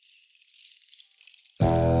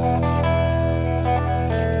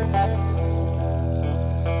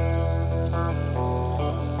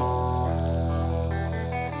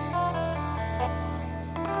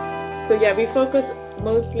So yeah, we focus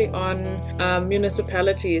mostly on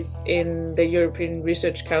municipalities in the European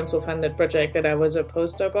Research Council funded project that I was a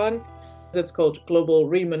postdoc on. It's called global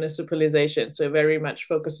remunicipalization, so it very much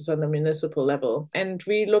focuses on the municipal level. And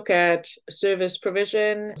we look at service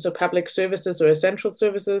provision, so public services or essential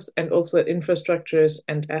services, and also infrastructures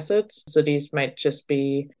and assets. So these might just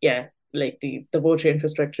be, like the water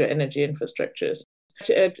infrastructure, energy infrastructures.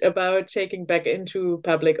 About taking back into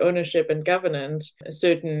public ownership and governance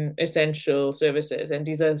certain essential services. And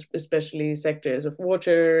these are especially sectors of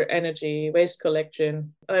water, energy, waste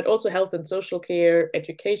collection, but also health and social care,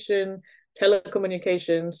 education,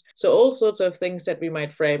 telecommunications. So all sorts of things that we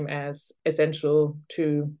might frame as essential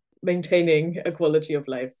to maintaining a quality of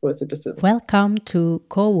life for citizens. Welcome to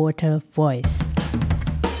Co-Water Voice.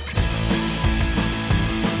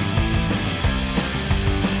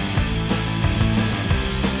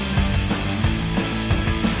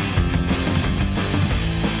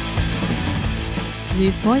 We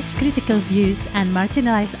voice critical views and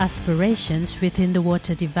marginalized aspirations within the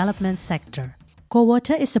water development sector.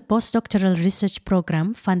 Co-Water is a postdoctoral research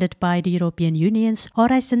program funded by the European Union's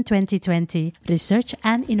Horizon 2020 Research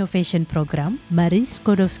and Innovation Program, Marie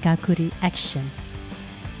Skłodowska-Curie Action.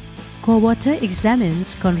 Co-Water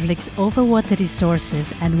examines conflicts over water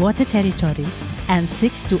resources and water territories and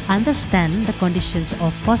seeks to understand the conditions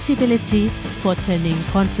of possibility for turning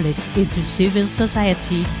conflicts into civil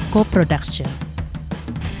society co-production.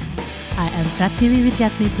 I am Pratimi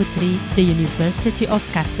Widyatmi Putri, the University of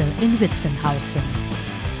Kassel in Witzenhausen.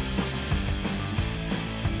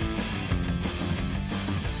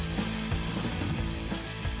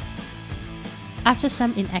 After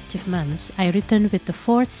some inactive months, I returned with the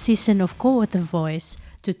fourth season of Co-Water Voice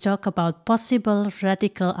to talk about possible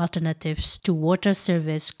radical alternatives to water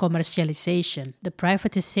service commercialization. The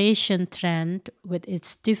privatization trend, with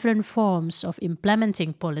its different forms of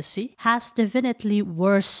implementing policy, has definitely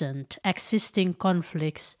worsened existing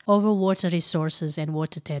conflicts over water resources and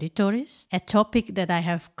water territories, a topic that I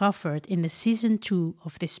have covered in the season 2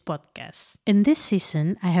 of this podcast. In this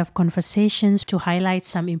season, I have conversations to highlight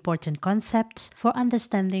some important concepts for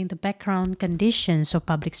understanding the background conditions of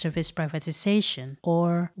public service privatization,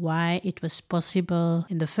 or why it was possible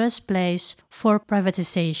in the first place for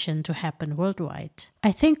privatization to happen worldwide.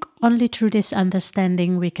 I think only through this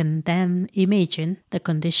understanding we can then imagine the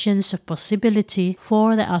conditions of possibility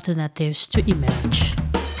for the alternatives to emerge.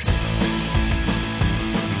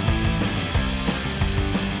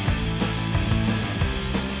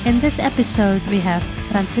 In this episode, we have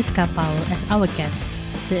Franziska Paul as our guest.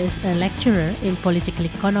 She is a lecturer in political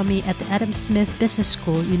economy at the Adam Smith Business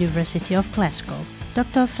School, University of Glasgow.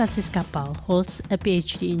 Dr. Franziska Paul holds a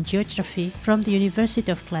PhD in geography from the University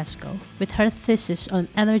of Glasgow, with her thesis on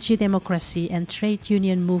energy democracy and trade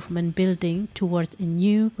union movement building toward a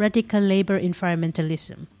new radical labor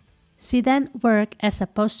environmentalism. She then worked as a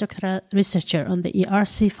postdoctoral researcher on the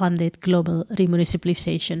ERC-funded Global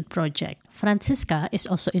Remunicipalization Project. Franziska is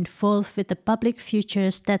also involved with the Public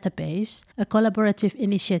Futures Database, a collaborative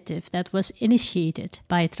initiative that was initiated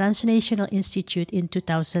by a transnational institute in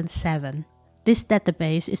 2007. This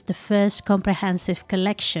database is the first comprehensive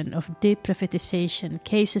collection of deprivatization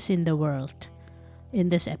cases in the world. In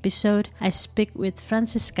this episode, I speak with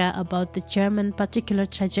Franziska about the German particular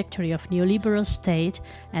trajectory of neoliberal state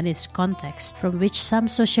and its context from which some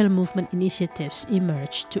social movement initiatives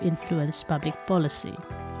emerged to influence public policy.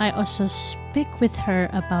 I also speak with her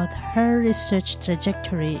about her research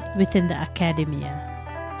trajectory within the academia.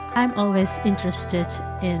 I'm always interested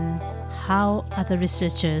in how other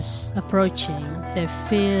researchers approaching their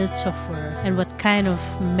fields of work and what kind of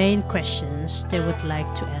main questions they would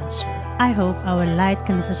like to answer. I hope our light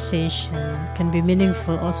conversation can be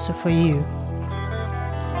meaningful also for you.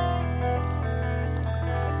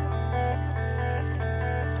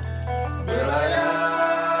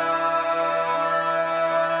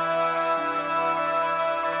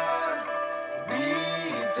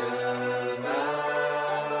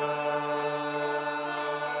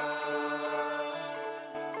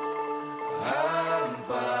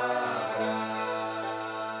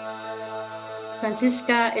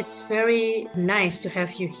 Franziska, it's very nice to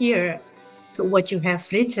have you here. What you have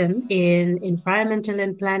written in Environmental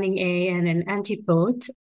and Planning A and an Antipode,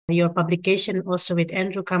 your publication also with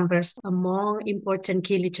Andrew Cumbers, among important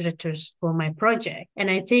key literatures for my project. And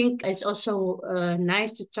I think it's also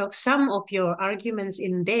nice to talk some of your arguments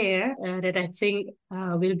in there that I think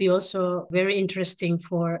will be also very interesting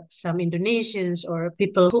for some Indonesians or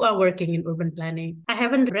people who are working in urban planning. I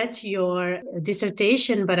haven't read your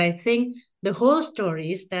dissertation, but I think the whole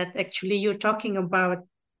story is that actually you're talking about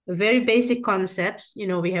very basic concepts.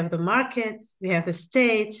 We have the market, we have the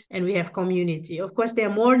state, and we have community. Of course, there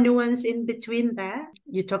are more nuance in between that.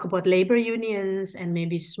 You talk about labor unions and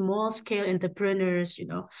maybe small scale entrepreneurs,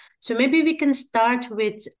 So maybe we can start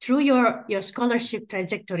with, through your scholarship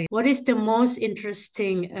trajectory, what is the most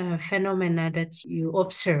interesting phenomena that you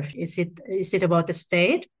observe? Is it about the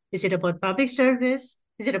state? Is it about public service?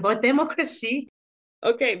 Is it about democracy?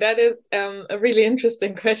 Okay, that is a really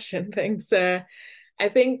interesting question. Thanks. I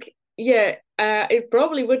think, it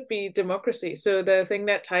probably would be democracy. So the thing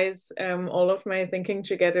that ties all of my thinking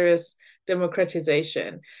together is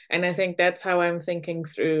democratization. And I think that's how I'm thinking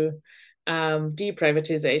through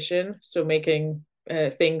deprivatization. So making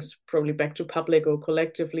things probably back to public or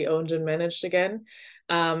collectively owned and managed again.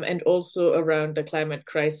 And also around the climate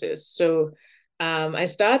crisis. So I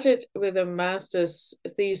started with a master's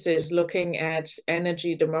thesis looking at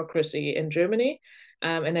energy democracy in Germany.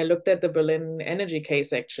 And I looked at the Berlin energy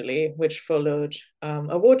case, actually, which followed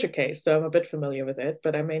a water case. So I'm a bit familiar with it,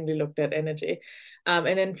 but I mainly looked at energy.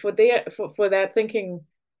 And then for that thinking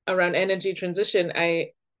around energy transition,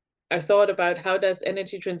 I thought about how does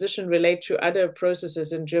energy transition relate to other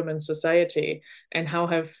processes in German society, and how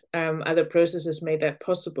have other processes made that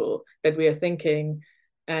possible, that we are thinking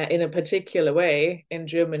in a particular way in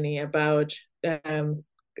Germany about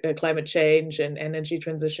climate change and energy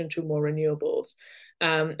transition to more renewables.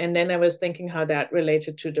 And then I was thinking how that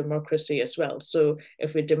related to democracy as well. So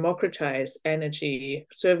if we democratize energy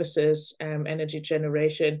services, energy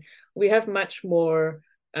generation, we have much more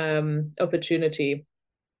opportunity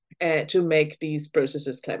to make these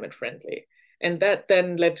processes climate friendly. And that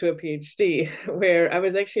then led to a PhD where I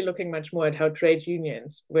was actually looking much more at how trade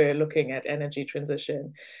unions were looking at energy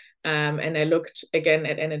transition. And I looked again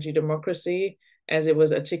at energy democracy as it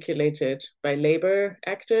was articulated by labor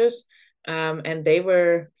actors. And they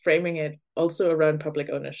were framing it also around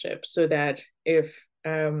public ownership, so that if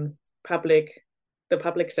the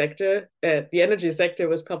public sector, the energy sector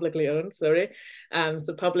was publicly owned,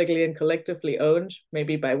 so publicly and collectively owned,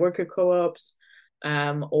 maybe by worker co-ops,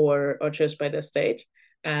 or just by the state,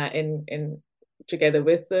 in together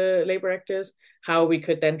with the labor actors, how we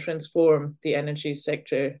could then transform the energy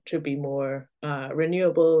sector to be more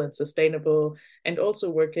renewable and sustainable, and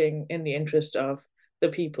also working in the interest of the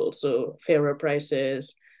people, so fairer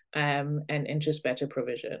prices, and just better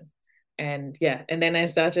provision. And then I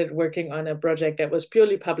started working on a project that was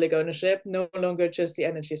purely public ownership, no longer just the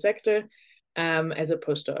energy sector, as a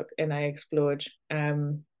postdoc. And I explored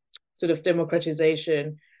sort of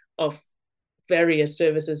democratization of various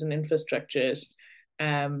services and infrastructures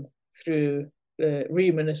through the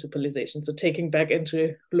remunicipalization, so taking back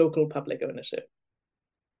into local public ownership.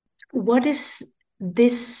 What is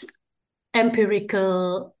this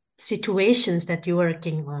empirical situations that you're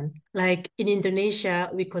working on? Like in Indonesia,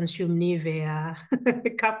 we consume Nivea,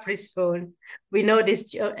 Capri-Sun. We know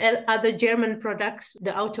this other German products,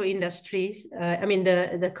 the auto industries,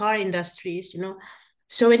 the car industries,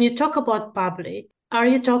 So when you talk about public, are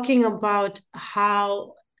you talking about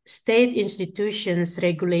how state institutions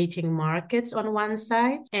regulating markets on one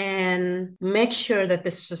side and make sure that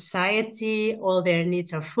the society, all their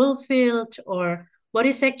needs are fulfilled? Or what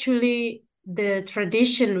is actually the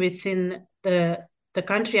tradition within the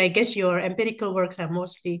country? I guess your empirical works are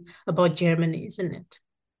mostly about Germany, isn't it?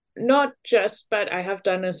 Not just, but I have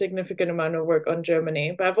done a significant amount of work on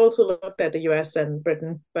Germany. But I've also looked at the US and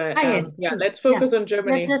Britain. But yes, let's focus on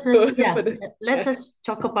Germany. Let's just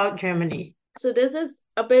talk about Germany. So this is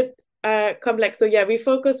a bit complex. So we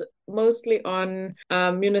focus mostly on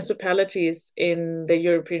municipalities in the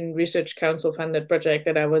European Research Council funded project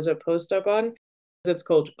that I was a postdoc on. It's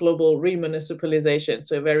called global remunicipalization,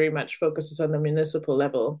 so very much focuses on the municipal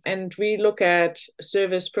level. And we look at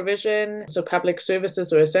service provision, so public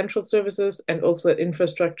services or essential services, and also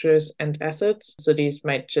infrastructures and assets. So these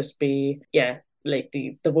might just be, like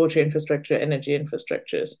the water infrastructure, energy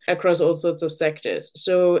infrastructures across all sorts of sectors.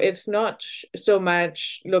 So it's not so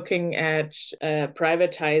much looking at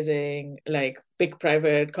privatizing like big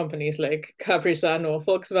private companies like Capri-Sun or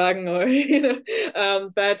Volkswagen, or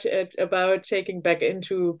but about taking back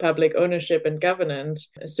into public ownership and governance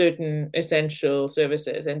certain essential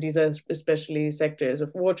services. And these are especially sectors of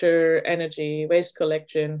water, energy, waste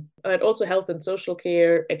collection, but also health and social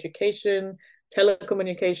care, education,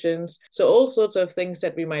 telecommunications. So all sorts of things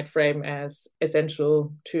that we might frame as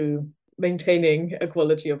essential to maintaining a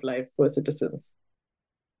quality of life for citizens.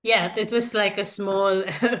 Yeah, it was like a small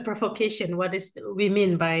provocation. What is we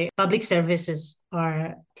mean by public services?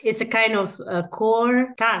 Or it's a kind of a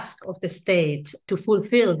core task of the state to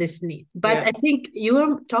fulfill this need. But I think you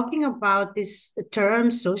were talking about this term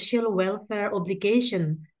social welfare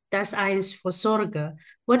obligation Das eins Vorsorge.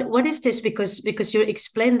 What is this? Because you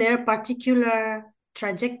explain their particular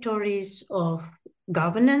trajectories of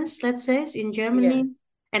governance, let's say, in Germany. Yeah.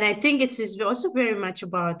 And I think it is also very much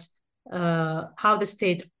about how the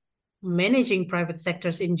state managing private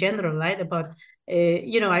sectors in general, right? About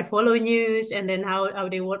I follow news, and then how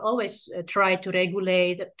they will always try to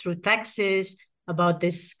regulate through taxes about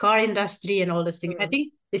this car industry and all those things. I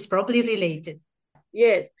think it's probably related.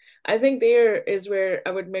 Yes, I think there is where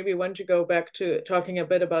I would maybe want to go back to talking a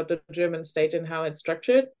bit about the German state and how it's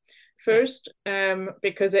structured first,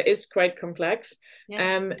 because it is quite complex.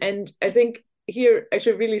 Yes. And I think here I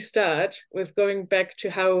should really start with going back to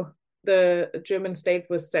how the German state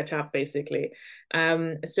was set up, basically.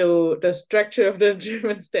 So the structure of the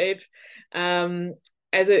German state,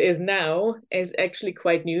 as it is now, is actually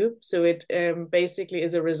quite new. So it basically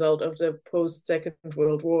is a result of the post-Second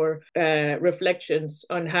World War reflections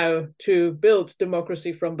on how to build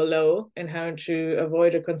democracy from below and how to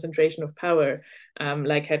avoid a concentration of power,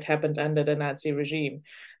 like had happened under the Nazi regime.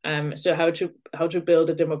 So how to build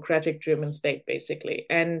a democratic German state, basically.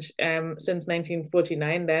 And since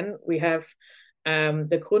 1949, then we have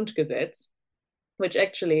the Grundgesetz, which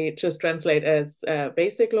actually just translate as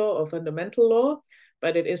basic law or fundamental law,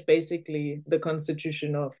 but it is basically the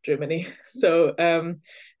constitution of Germany. So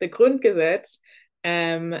the Grundgesetz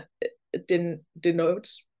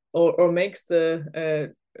denotes or makes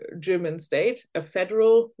the German state a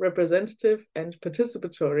federal, representative, and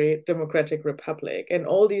participatory democratic republic. And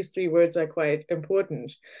all these three words are quite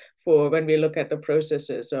important for when we look at the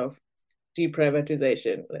processes of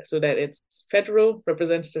deprivatization, so that it's federal,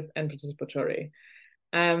 representative, and participatory.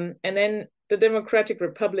 And then the Democratic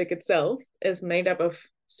Republic itself is made up of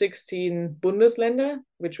 16 Bundesländer,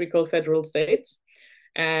 which we call federal states.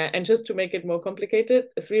 And just to make it more complicated,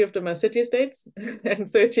 3 of them are city states and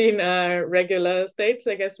 13 are regular states,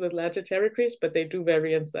 I guess, with larger territories, but they do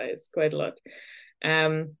vary in size quite a lot.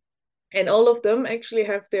 And all of them actually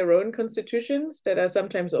have their own constitutions that are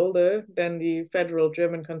sometimes older than the federal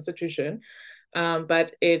German constitution.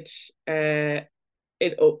 But it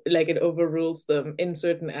overrules them in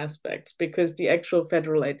certain aspects, because the actual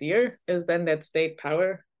federal idea is then that state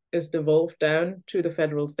power is devolved down to the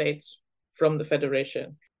federal states from the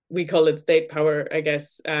federation. We call it state power, I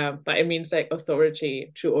guess, but it means like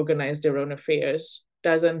authority to organize their own affairs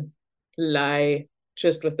doesn't lie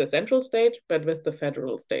just with the central state, but with the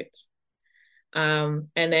federal states. And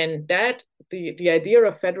then the idea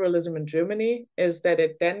of federalism in Germany is that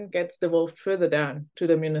it then gets devolved further down to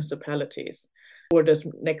the municipalities, or this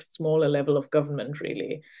next smaller level of government,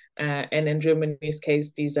 really. And in Germany's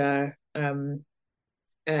case, these are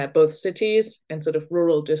both cities and sort of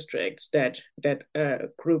rural districts that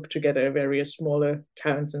group together various smaller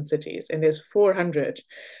towns and cities. And there's 400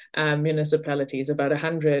 municipalities, about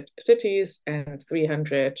 100 cities and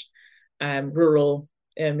 300 rural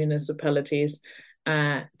municipalities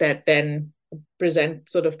that then present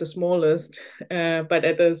sort of the smallest, but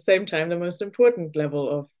at the same time the most important level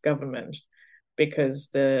of government, because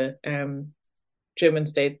the German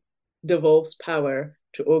state devolves power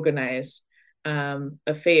to organize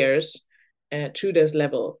affairs to this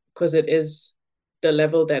level, because it is the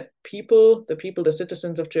level that the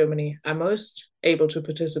citizens of Germany are most able to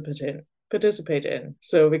participate in.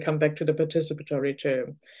 So we come back to the participatory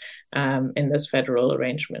term in this federal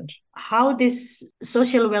arrangement. How this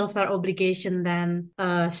social welfare obligation then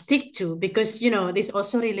stick to, because this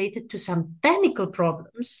also related to some technical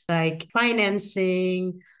problems like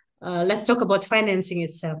financing. Let's talk about financing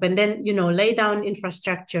itself, and then lay down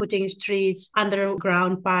infrastructure, putting streets,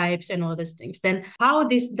 underground pipes, and all these things. Then how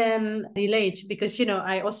this then relates? Because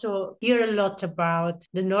I also hear a lot about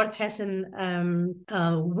the North Hessen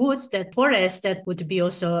woods, that forest that would be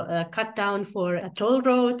also cut down for a toll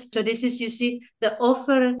road. So this is, you see, the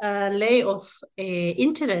overlay of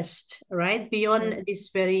interest, right, beyond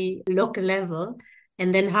this very local level,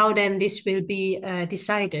 and then how then this will be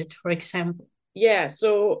decided, for example. Yeah,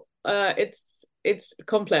 so it's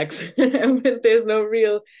complex. There's no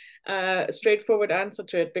real straightforward answer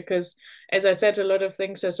to it, because, as I said, a lot of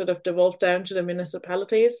things are sort of devolved down to the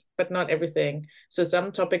municipalities, but not everything. So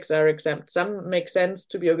some topics are exempt. Some make sense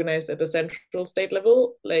to be organized at the central state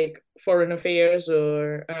level, like foreign affairs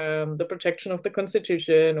or the protection of the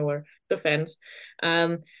constitution or defense.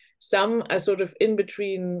 Some are sort of in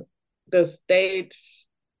between the state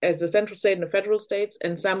as the central state and the federal states,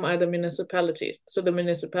 and some are the municipalities. So the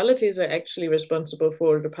municipalities are actually responsible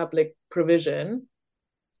for the public provision.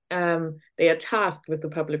 They are tasked with the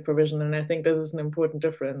public provision, and I think this is an important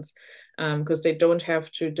difference, because they don't have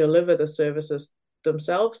to deliver the services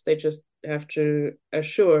themselves. They just have to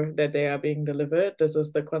assure that they are being delivered. This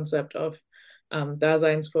is the concept of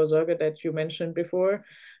Daseinsvorsorge that you mentioned before.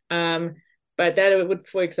 But that would,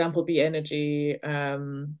 for example, be energy,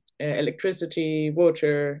 electricity,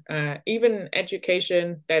 water, even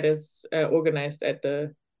education that is organized at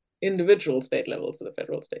the individual state levels, the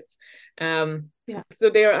federal states. So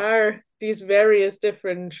there are these various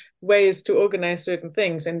different ways to organize certain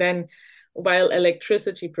things. And then while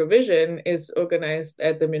electricity provision is organized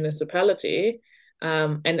at the municipality,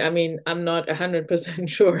 and I mean, I'm not 100%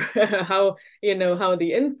 sure how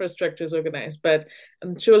the infrastructure is organized, but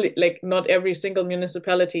I'm surely like not every single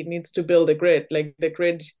municipality needs to build a grid. Like the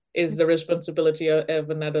grid is the responsibility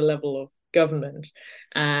of another level of government.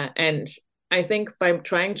 And I think by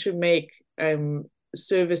trying to make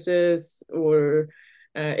services or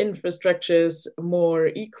infrastructures more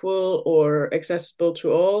equal or accessible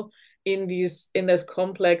to all in this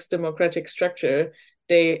complex democratic structure,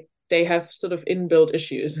 they have sort of inbuilt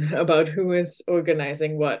issues about who is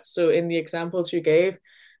organizing what. So in the examples you gave,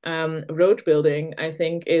 road building, I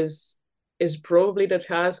think, is probably the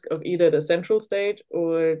task of either the central state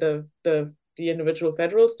or the individual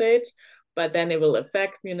federal states, but then it will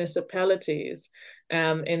affect municipalities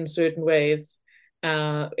in certain ways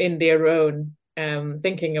in their own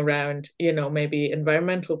thinking around, maybe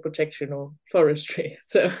environmental protection or forestry.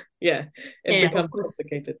 So it becomes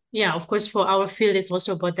complicated. Yeah, of course, for our field, it's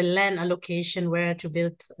also about the land allocation, where to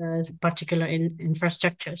build particular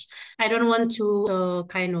infrastructures. I don't want to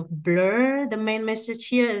kind of blur the main message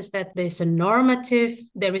here is that there is a normative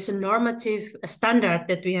standard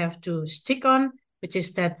that we have to stick on, which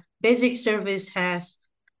is that basic service has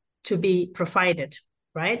to be provided.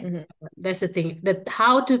 Right? Mm-hmm. That's the thing. That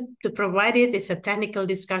how to provide it is a technical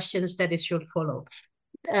discussions that it should follow.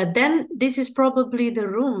 Then this is probably the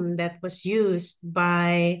room that was used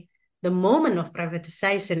by the moment of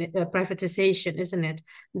privatization, isn't it?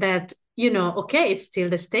 That, okay, it's still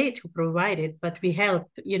the state who provided, but we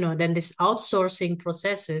help, then this outsourcing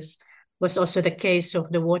processes was also the case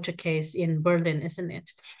of the water case in Berlin, isn't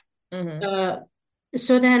it? Mm-hmm.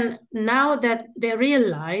 So then now that they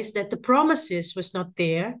realize that the promises was not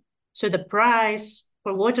there, so the price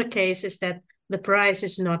for water case is that the price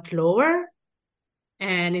is not lower,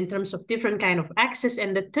 and in terms of different kind of access.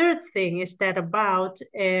 And the third thing is that about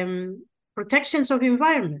protections of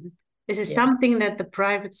environment. This is something that the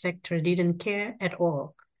private sector didn't care at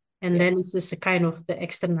all. And then it's just a kind of the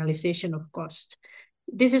externalization of cost.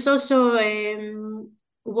 This is also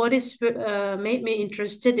what is made me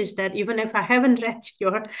interested is that even if I haven't read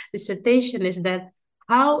your dissertation, is that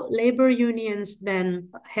how labor unions then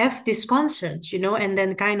have these concerns, and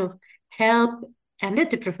then kind of help end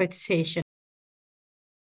the privatization.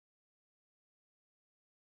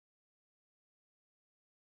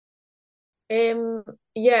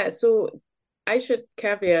 So I should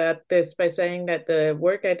caveat this by saying that the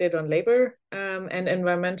work I did on labor and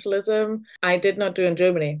environmentalism, I did not do in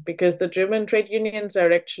Germany, because the German trade unions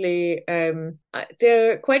are actually,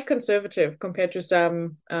 they're quite conservative compared to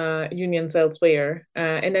some unions elsewhere.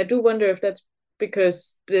 And I do wonder if that's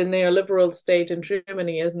because the neoliberal state in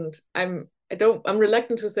Germany isn't, I'm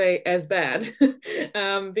reluctant to say as bad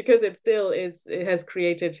because it has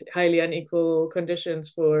created highly unequal conditions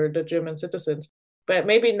for the German citizens, but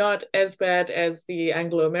maybe not as bad as the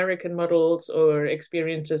Anglo-American models or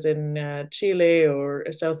experiences in Chile or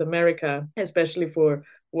South America, especially for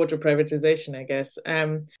water privatization, I guess.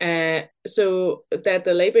 So that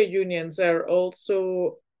the labor unions are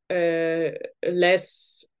also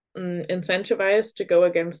less incentivized to go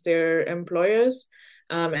against their employers.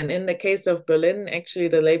 And in the case of Berlin, actually,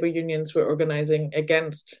 the labor unions were organizing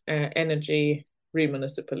against energy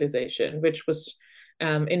remunicipalization, which was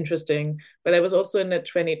interesting. But I was also in the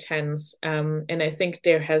 2010s, and I think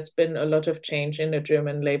there has been a lot of change in the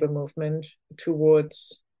German labor movement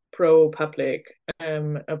towards pro-public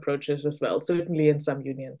approaches as well, certainly in some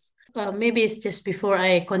unions. Maybe it's just before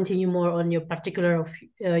I continue more on your particular of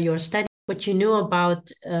your study, what you know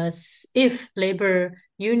about if labor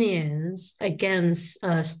unions against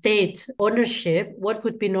state ownership, what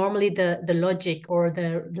would be normally the logic or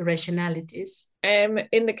the rationalities?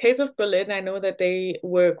 In the case of Berlin, I know that they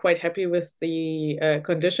were quite happy with the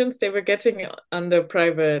conditions they were getting under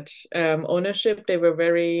private ownership.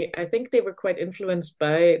 I think they were quite influenced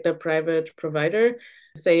by the private provider,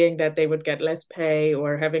 saying that they would get less pay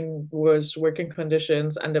or having worse working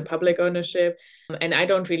conditions under public ownership. And I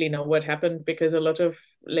don't really know what happened, because a lot of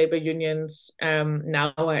labor unions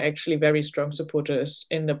now are actually very strong supporters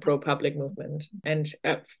in the pro-public movement. And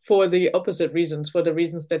for the opposite reasons, for the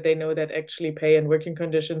reasons that they know that actually pay and working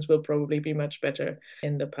conditions will probably be much better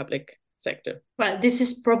in the public sector. Well, this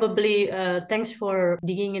is probably, thanks for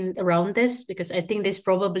digging in around this, because I think this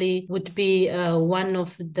probably would be one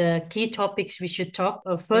of the key topics we should talk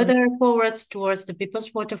further forwards towards the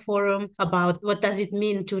People's Water Forum about what does it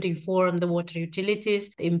mean to reform the water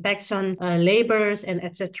utilities, the impacts on laborers, and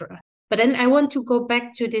etc. But then I want to go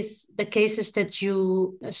back to the cases that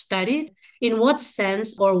you studied. In what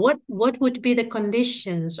sense, or what would be the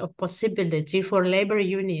conditions of possibility for labor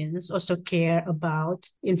unions also care about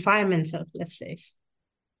environmental, let's say,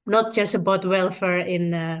 not just about welfare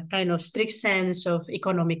in a kind of strict sense of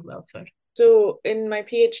economic welfare? So in my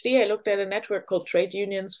PhD, I looked at a network called Trade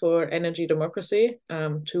Unions for Energy Democracy,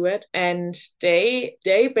 TUED, and they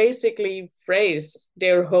basically phrase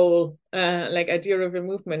their whole idea of a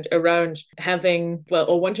movement around having,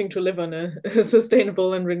 or wanting to live on a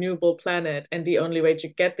sustainable and renewable planet. And the only way to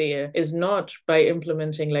get there is not by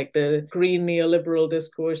implementing like the green neoliberal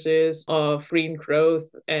discourses of green growth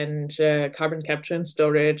and carbon capture and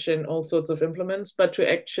storage and all sorts of implements, but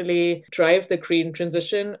to actually drive the green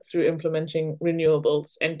transition through implementing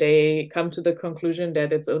renewables. And they come to the conclusion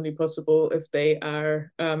that it's only possible if they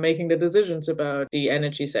are making the decisions about the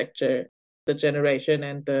energy sector, the generation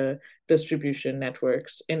and the distribution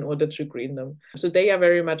networks in order to green them. So they are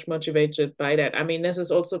very much motivated by that. I mean, this is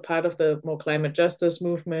also part of the more climate justice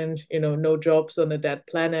movement, no jobs on a dead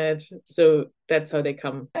planet. So that's how they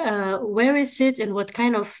come. Where is it and what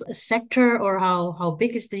kind of sector, or how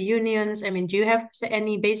big is the unions? I mean, do you have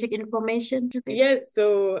any basic information? Yes,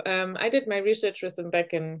 so I did my research with them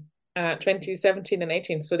back in 2017 and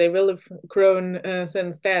 18, so they will have grown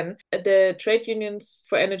since then. The Trade Unions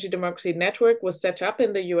for Energy Democracy network was set up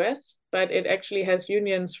in the US, but it actually has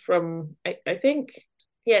unions from, I think,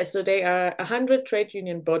 so they are 100 trade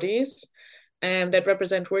union bodies that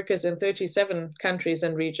represent workers in 37 countries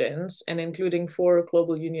and regions, and including 4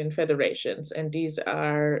 global union federations. And these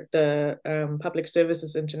are the Public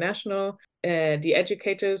Services International, the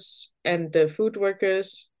educators and the food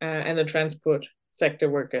workers, and the transport sector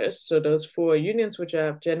workers. So those 4 unions, which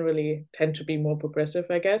are generally tend to be more progressive,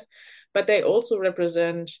 I guess, but they also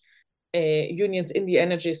represent unions in the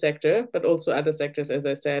energy sector, but also other sectors, as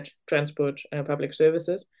I said, transport, public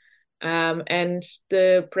services. And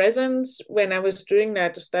the presence when I was doing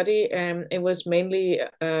that study, it was mainly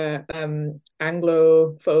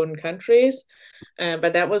Anglophone countries.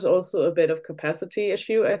 But that was also a bit of capacity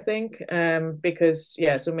issue, I think, because,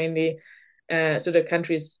 so mainly so the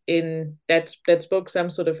countries in that spoke some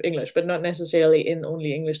sort of English, but not necessarily in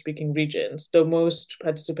only English-speaking regions. Though most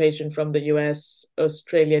participation from the US,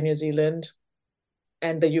 Australia, New Zealand,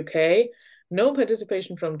 and the UK. No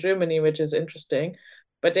participation from Germany, which is interesting.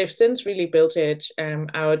 But they've since really built it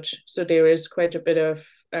out. So there is quite a bit of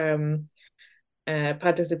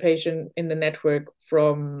participation in the network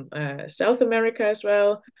from South America as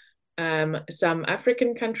well. Some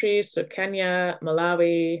African countries, so Kenya,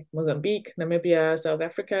 Malawi, Mozambique, Namibia, South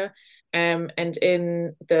Africa, and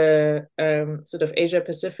in the sort of Asia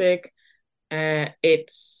Pacific,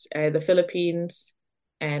 it's the Philippines,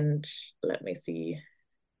 and let me see,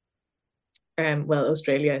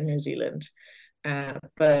 Australia and New Zealand.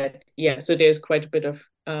 But so there's quite a bit of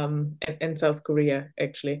and South Korea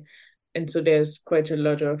actually. And so there's quite a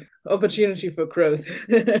lot of opportunity for growth.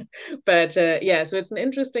 But so it's an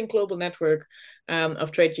interesting global network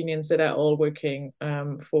of trade unions that are all working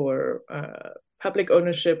for public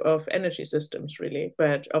ownership of energy systems, really,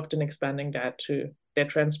 but often expanding that to their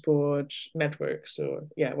transport networks or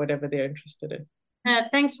whatever they're interested in.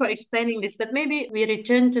 Thanks for explaining this, but maybe we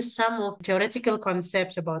return to some of theoretical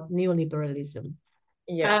concepts about neoliberalism.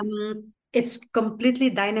 It's completely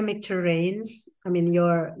dynamic terrains. I mean,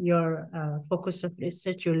 your focus of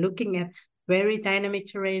research, you're looking at very dynamic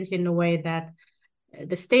terrains in a way that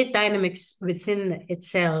the state dynamics within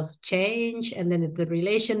itself change, and then the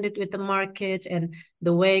relation with the market and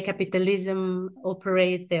the way capitalism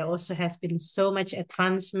operates. There also has been so much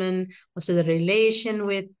advancement. Also, the relation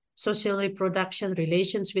with social reproduction,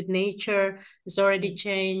 relations with nature has already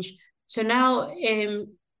changed. So now,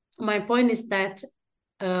 my point is that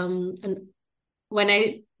and when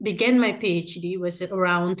I began my PhD was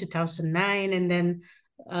around 2009, and then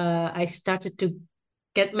I started to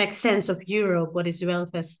make sense of Europe, what is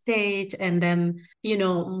welfare state, and then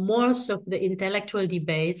most of the intellectual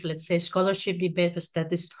debates, let's say scholarship debate, was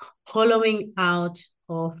that is hollowing out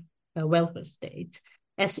of a welfare state,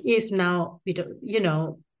 as if now we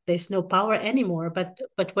don't, there's no power anymore. But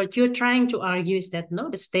what you're trying to argue is that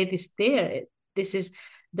no, the state is there. This is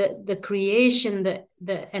the creation,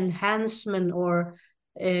 the enhancement, or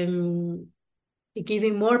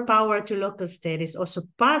giving more power to local state is also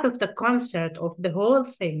part of the concert of the whole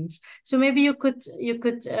things. So maybe you could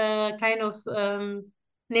kind of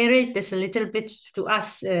narrate this a little bit to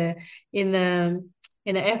us in an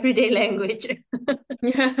everyday language.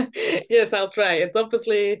 Yeah, yes, I'll try. It's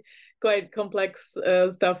obviously quite complex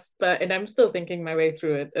stuff, and I'm still thinking my way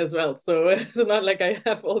through it as well. So it's not like I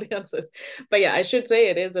have all the answers. But yeah, I should say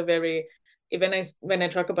it is a very when I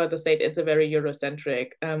talk about the state, it's a very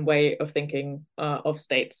Eurocentric way of thinking of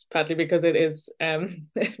states. Partly because it is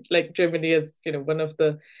like Germany is, one of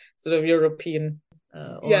the sort of European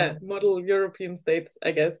model European states,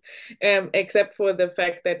 I guess, except for the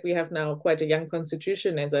fact that we have now quite a young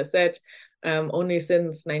constitution, as I said, only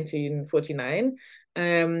since 1949,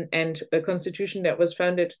 and a constitution that was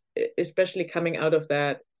founded, especially coming out of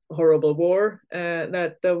that horrible war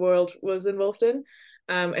that the world was involved in,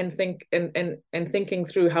 and thinking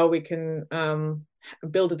through how we can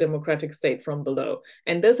build a democratic state from below.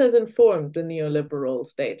 And this has informed the neoliberal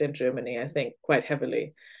state in Germany, I think, quite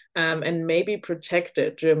heavily. And maybe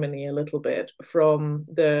protected Germany a little bit from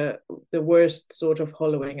the worst sort of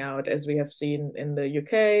hollowing out, as we have seen in the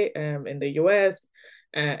UK, in the US,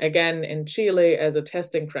 again in Chile, as a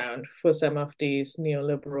testing ground for some of these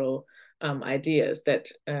neoliberal ideas that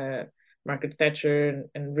Margaret Thatcher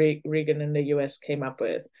and Reagan in the US came up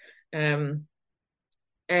with. And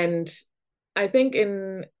I think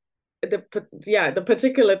in the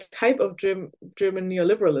particular type of German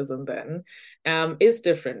neoliberalism then is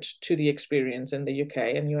different to the experience in the UK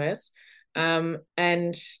and US.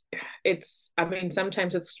 And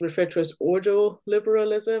sometimes it's referred to as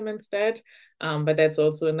ordo-liberalism instead, but that's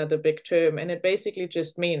also another big term. And it basically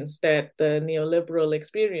just means that the neoliberal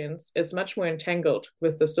experience is much more entangled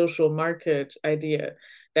with the social market idea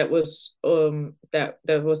that was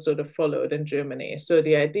sort of followed in Germany. So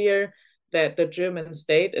the idea that the German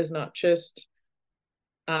state is not just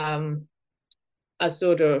a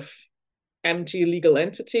sort of empty legal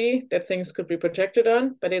entity that things could be protected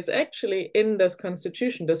on, but it's actually in this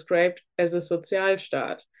constitution described as a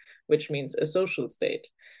Sozialstaat, which means a social state.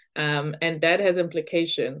 And that has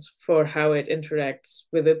implications for how it interacts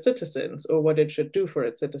with its citizens or what it should do for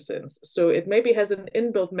its citizens. So it maybe has an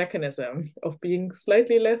inbuilt mechanism of being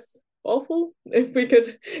slightly less awful, if we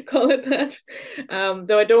could call it that.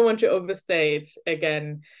 Though I don't want to overstate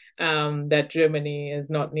again that Germany is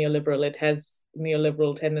not neoliberal. It has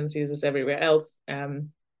neoliberal tendencies as everywhere else.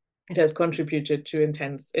 It has contributed to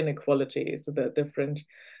intense inequality. So the different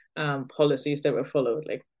policies that were followed,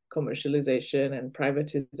 like commercialization and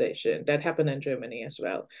privatization, that happened in Germany as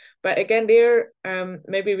well. But again, there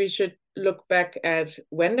maybe we should look back at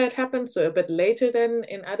when that happened, so a bit later than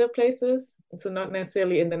in other places. So not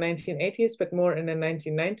necessarily in the 1980s, but more in the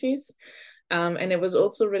 1990s. And it was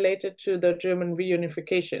also related to the German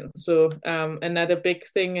reunification. So another big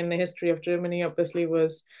thing in the history of Germany, obviously,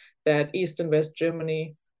 was that East and West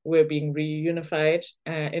Germany were being reunified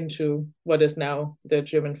into what is now the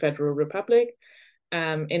German Federal Republic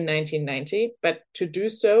in 1990. But to do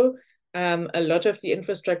so, a lot of the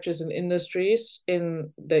infrastructures and industries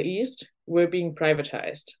in the East were being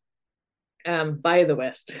privatized by the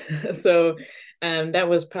West. So that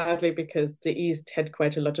was partly because the East had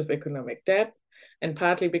quite a lot of economic debt, and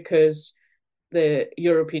partly because the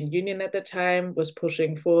European Union at the time was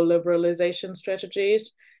pushing for liberalization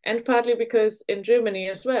strategies, and partly because in Germany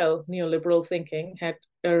as well, neoliberal thinking had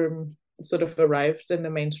sort of arrived in the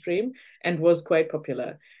mainstream and was quite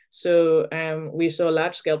popular. So we saw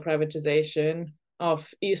large-scale privatization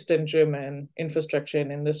of Eastern German infrastructure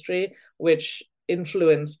and industry, which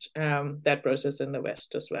influenced that process in the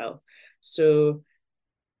West as well. So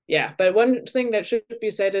yeah, but one thing that should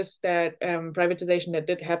be said is that privatization that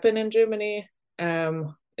did happen in Germany,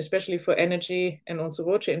 especially for energy and also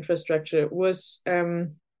water infrastructure, was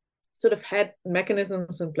sort of had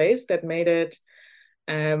mechanisms in place that made it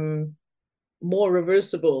more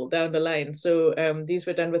reversible down the line. So these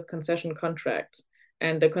were done with concession contracts.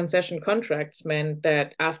 And the concession contracts meant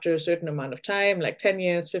that after a certain amount of time, like 10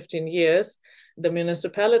 years, 15 years, the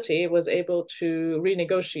municipality was able to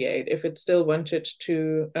renegotiate if it still wanted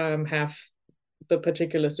to have the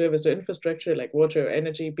particular service or infrastructure, like water or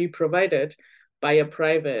energy, be provided by a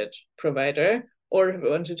private provider, or if it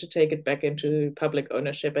wanted to take it back into public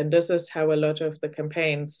ownership. And this is how a lot of the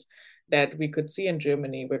campaigns that we could see in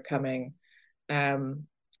Germany were coming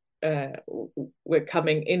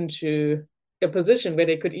into a position where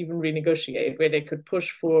they could even renegotiate, where they could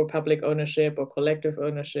push for public ownership or collective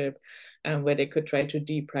ownership, where they could try to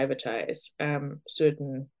deprivatize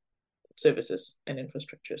certain services and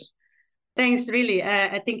infrastructures. Thanks, really.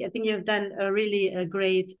 I think you've done a really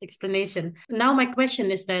great explanation. Now my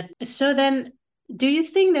question is that, so then Do you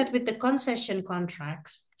think that with the concession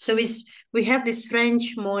contracts, so we have this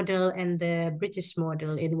French model and the British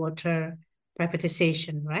model in water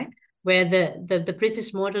privatization, right? Where the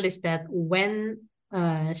British model is that when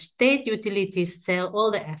state utilities sell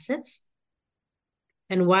all the assets,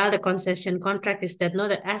 and while the concession contract is that no,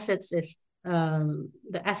 the assets is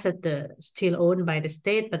the asset still owned by the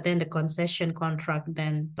state, but then the concession contract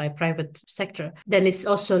then by private sector, then it's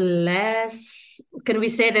also less. Can we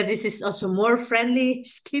say that this is also more friendly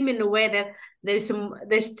scheme in a way that there's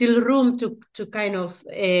still room to kind of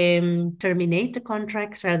terminate the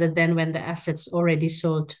contracts rather than when the assets already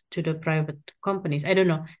sold to the private companies? I don't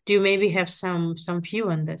know. Do you maybe have some view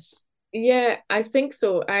on this? Yeah, I think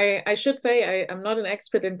so. I should say I'm not an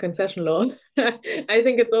expert in concession law. I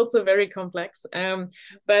think it's also very complex.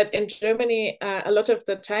 But in Germany, a lot of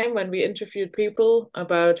the time when we interviewed people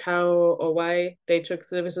about how or why they took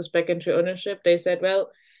services back into ownership, they said,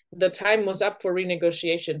 well, the time was up for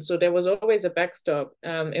renegotiation. So there was always a backstop.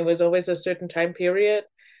 It was always a certain time period.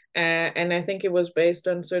 And I think it was based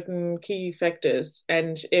on certain key factors.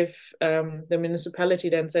 And if the municipality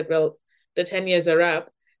then said, well, the 10 years are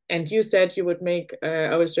up, and you said you would make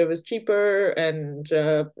our service cheaper and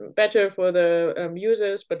better for the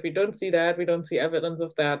users, but we don't see that. We don't see evidence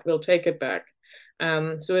of that. We'll take it back.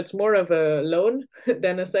 So it's more of a loan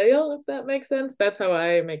than a sale, if that makes sense. That's how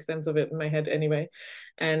I make sense of it in my head anyway.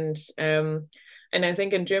 And I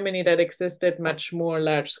think in Germany that existed much more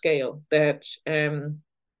large scale, that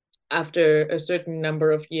after a certain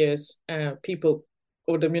number of years, people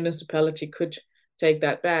or the municipality could take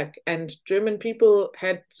that back. And German people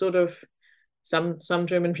had sort of some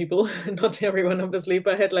German people, not everyone obviously,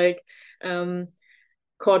 but had like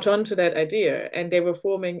caught on to that idea, and they were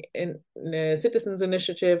forming in citizens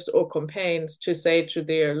initiatives or campaigns to say to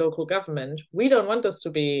their local government, we don't want us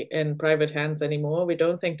to be in private hands anymore. We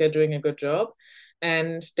don't think they're doing a good job.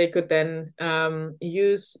 And they could then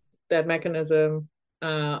use that mechanism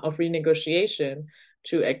of renegotiation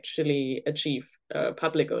to actually achieve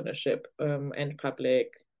public ownership and public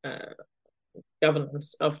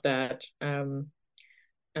governance of that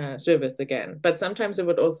service again. But sometimes it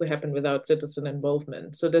would also happen without citizen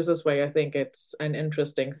involvement. So this is why I think it's an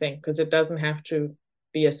interesting thing, because it doesn't have to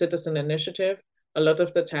be a citizen initiative. A lot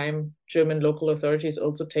of the time, German local authorities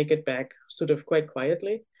also take it back sort of quite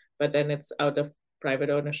quietly, but then it's out of private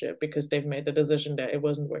ownership because they've made the decision that it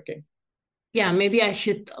wasn't working. Yeah, maybe I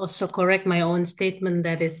should also correct my own statement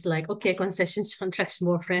that it's like, okay, concessions contracts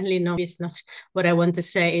more friendly. No, it's not what I want to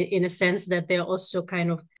say, in a sense that there are also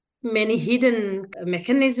kind of many hidden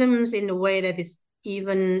mechanisms in a way that it's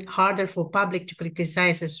even harder for public to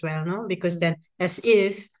criticize as well, no? Because then as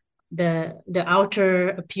if the outer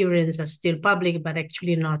appearance are still public, but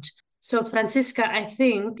actually not. So, Franziska, I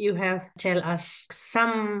think you have tell us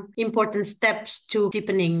some important steps to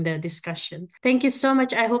deepening the discussion. Thank you so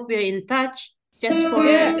much. I hope we're in touch. Thank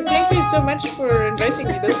you so much for inviting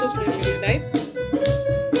me. This was really, really nice.